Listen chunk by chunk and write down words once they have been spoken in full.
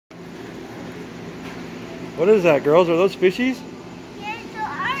What is that, girls? Are those fishies? Yes, those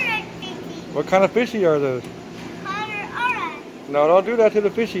are fishies. What kind of fishy are those? Orange. No, don't do that to the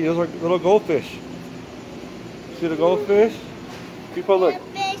fishy. Those are little goldfish. See the goldfish? People look,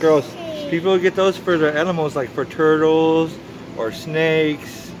 girls, people get those for their animals, like for turtles or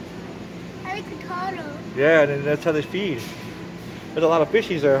snakes. I like the turtle. Yeah, and that's how they feed. There's a lot of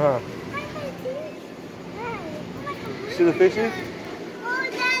fishies there, huh? See the fishies? Oh,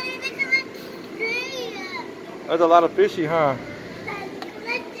 Daddy, look at the tree. There's a lot of fishy, huh?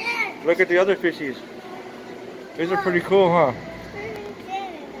 Look there. Look at the other fishies. These are pretty cool, huh?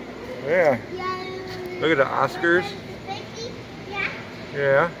 Yeah. Look at the Oscars.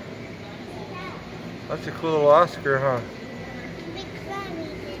 Yeah. That's a cool little Oscar, huh?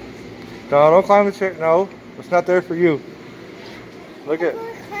 No, don't climb the tree. No, it's not there for you. Look at.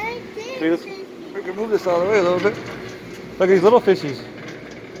 See this? We can move this out of the way a little bit. Look at these little fishies.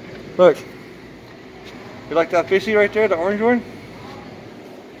 Look. You like that fishy right there, the orange one?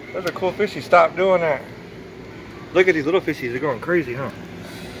 Those are cool fishies. Stop doing that. Look at these little fishies. They're going crazy, huh?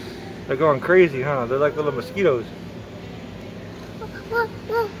 They're going crazy, huh? They're like little mosquitoes.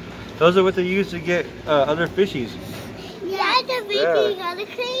 Those are what they use to get other fishies. Yeah, the fishies are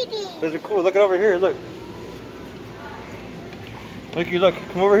crazy. Those are cool. Look over here. Look. Looky, look.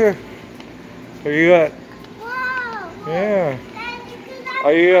 Come over here. Where you at? Wow. Yeah.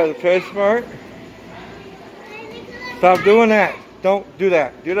 Are you at PetSmart? Stop doing that. Don't do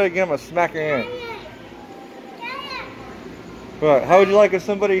that. Do that again, I'm going to smack your hand. What? How would you like if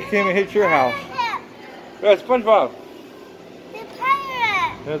somebody came and hit your house? Yeah, SpongeBob. The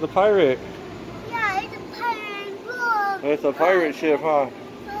pirate. There's a pirate. Yeah, it's a pirate. It's a pirate ship, huh?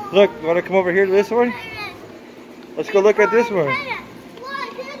 Look, you want to come over here to this one? Let's go look at this one.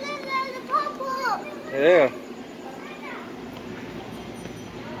 Yeah.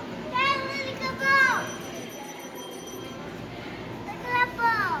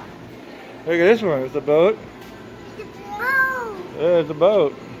 Look at this one. It's a boat. It's a boat. Yeah, it's a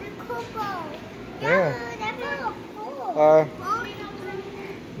boat. It's a cool boat. Yeah. Cool.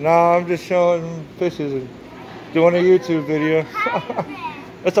 No, I'm just showing fishes and doing a YouTube video.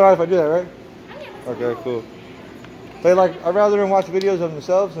 That's alright if I do that, right? Okay, cool. They like, I'd rather them watch videos of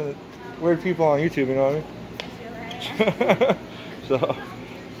themselves and weird people on YouTube, you know what I mean? So,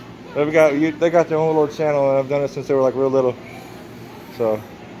 they got their own little channel and I've done it since they were like real little. So,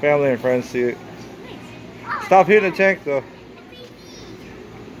 family and friends see it. Stop hitting the tank though.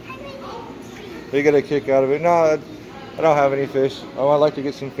 They get a kick out of it. No, I don't have any fish. I would like to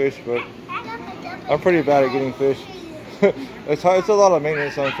get some fish, but I'm pretty bad at getting fish. It's hard, it's a lot of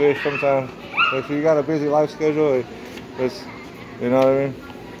maintenance on fish sometimes. If you got a busy life schedule, it's, you know what I mean?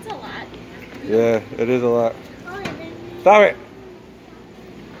 It's a lot. Yeah, it is a lot. Stop it!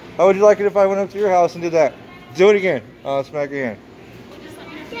 How would you like it if I went up to your house and did that? Do it again. I'll smack your hand.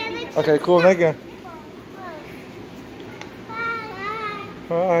 Okay, cool. Thank you.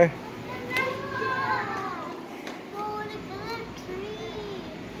 Bye.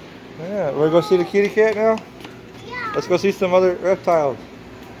 Yeah, we're gonna go see the kitty cat now? Yeah. Let's go see some other reptiles.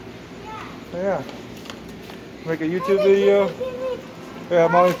 Yeah. Make a YouTube video. Yeah,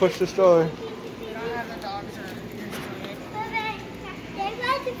 mommy pushed the stroller.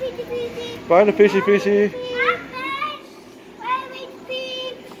 Bye the fishy fishy.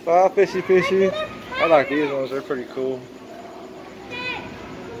 Bye fishy fishy. I like these ones, they're pretty cool.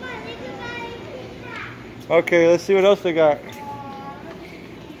 Okay, let's see what else they got.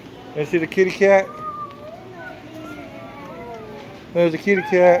 You see the kitty cat? There's a kitty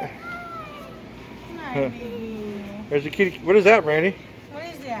cat. There's a kitty. What is that, Brandy? What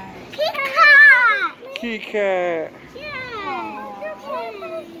is that? Kitty cat. Kitty cat.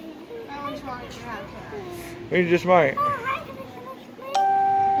 You just might. Oh,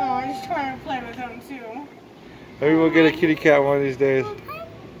 I'm just trying to play with them too. Maybe we'll get a kitty cat one of these days. I'm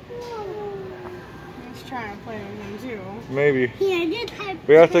just trying to play with them too. Maybe. Yeah,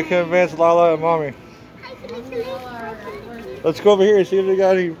 we have to convince Lala and Mommy. Let's go over here and see if they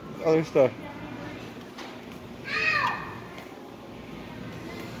got any other stuff.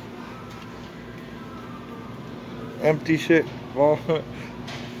 Empty shit. Well,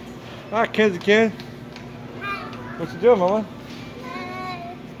 hi, Ken's Ken. What you doing, Mama?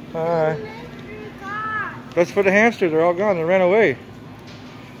 Hi. That's for the hamsters. They're all gone. They ran away.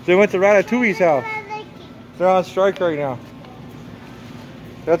 They went to Ratatouille's house. They're on strike right now.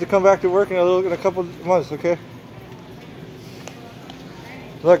 They have to come back to work in a couple months, okay?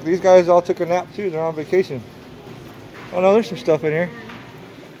 Look, these guys all took a nap too. They're on vacation. Oh no, there's some stuff in here.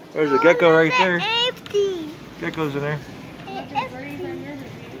 There's a gecko right there. Gecko's in there.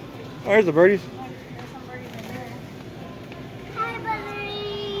 Oh, there's the birdies.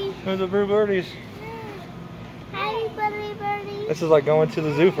 There's the birdies. Hi, birdie. This is like going to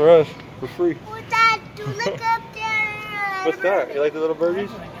the zoo for us, for free. What's that? Look up there. What's that? You like the little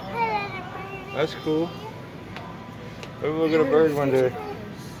birdies? That's cool. Maybe we'll get a bird one day.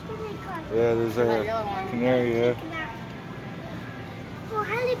 Yeah, there's a canary, yeah. Oh,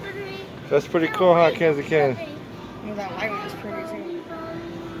 Halle Berry. That's pretty cool, huh, Kansas Ken? Oh, that white one is pretty too.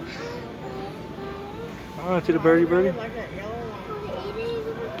 Oh, to the birdie. I like that yellow one.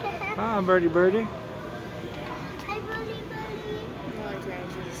 Ah, birdie. Hi, birdie. I like that.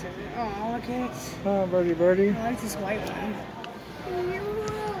 Oh, look at it. Ah, birdie. I like this white one.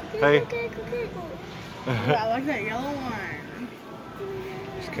 Hey. I like that yellow one.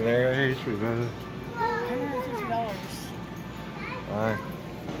 This canary right here, he's pretty bad. $150. Alright.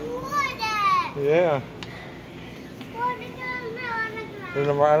 Yeah. There's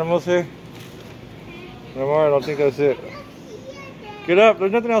no more animals here? No more, I don't think that's it. Get up,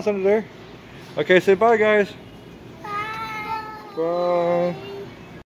 there's nothing else under there. Okay, say bye guys. Bye. Bye.